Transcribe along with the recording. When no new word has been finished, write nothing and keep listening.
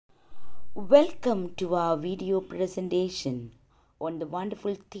Welcome to our video presentation on the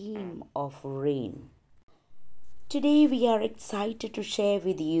wonderful theme of rain. Today we are excited to share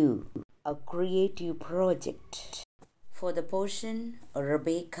with you a creative project for the portion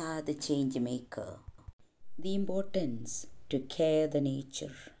Rebecca the Changemaker. The importance to care the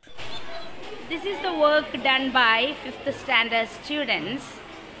nature. This is the work done by 5th standard students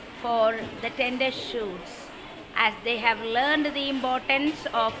for the tender shoots as they have learned the importance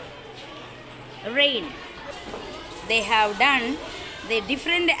of rain. They have done the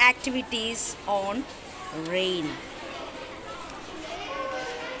different activities on rain.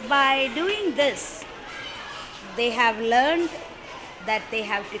 By doing this, they have learned that they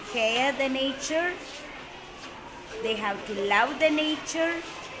have to care the nature, they have to love the nature,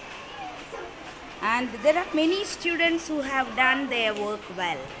 and there are many students who have done their work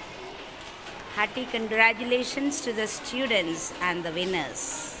well. Hearty congratulations to the students and the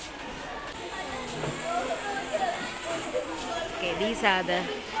winners. Okay, these are the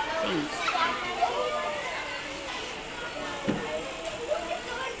things.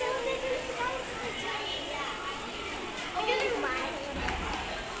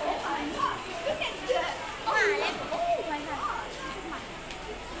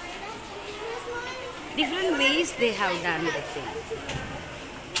 Different ways they have done the thing.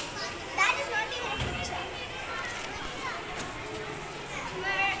 That is not even a picture.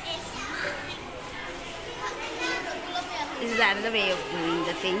 This is another way of doing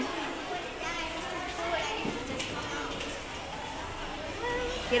the thing.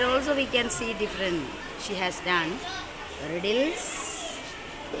 Here also we can see different. She has done riddles,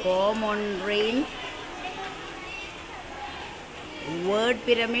 poem on rain, word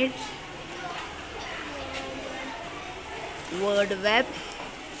pyramid, word web,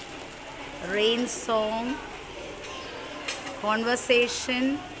 rain song,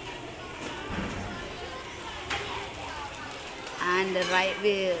 conversation, and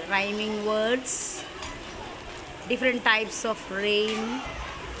rhyming words, different types of rain,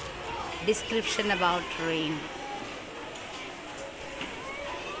 description about rain.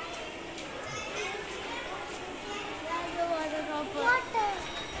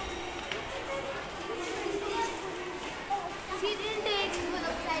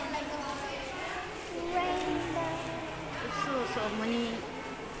 So many,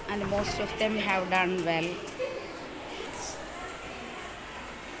 and most of them have done well.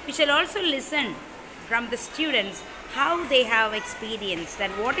 We shall also listen from the students how they have experienced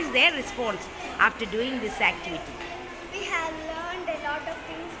and what is their response after doing this activity. We have learned a lot of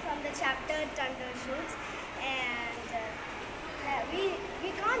things from the chapter Thunder Shoots, and we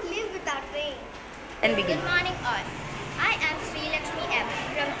can't live without rain. And begin. Good morning all. I am Sri Lakshmi M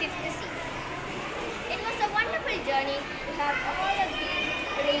from 5th C. It was a wonderful journey to have all of these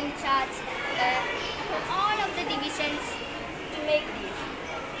rain charts from all of the divisions to make these.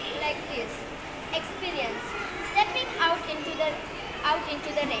 Like this experience stepping out into the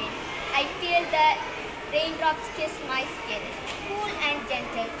rain. I feel the raindrops kiss my skin, cool and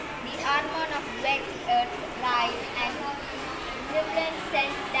gentle. The aroma of wet earth rise and rippling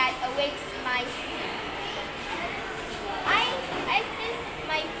scent that awakes my skin. I tilt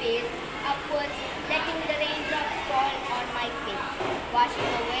my face upwards, letting the raindrops fall on my face, washing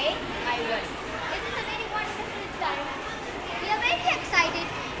away my worries. It is a very wonderful time. We are very excited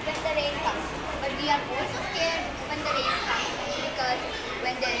when the rain comes, but we are also scared when the rain comes, because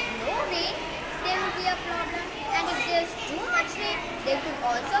when there is no rain, there will be a problem, and if there is too much rain, there could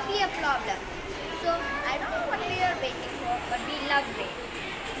also be a problem. So I don't know what we are waiting for, but we love rain.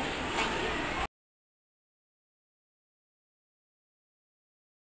 Thank you.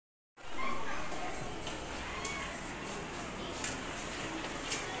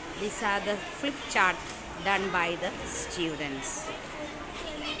 These are the flip chart done by the students.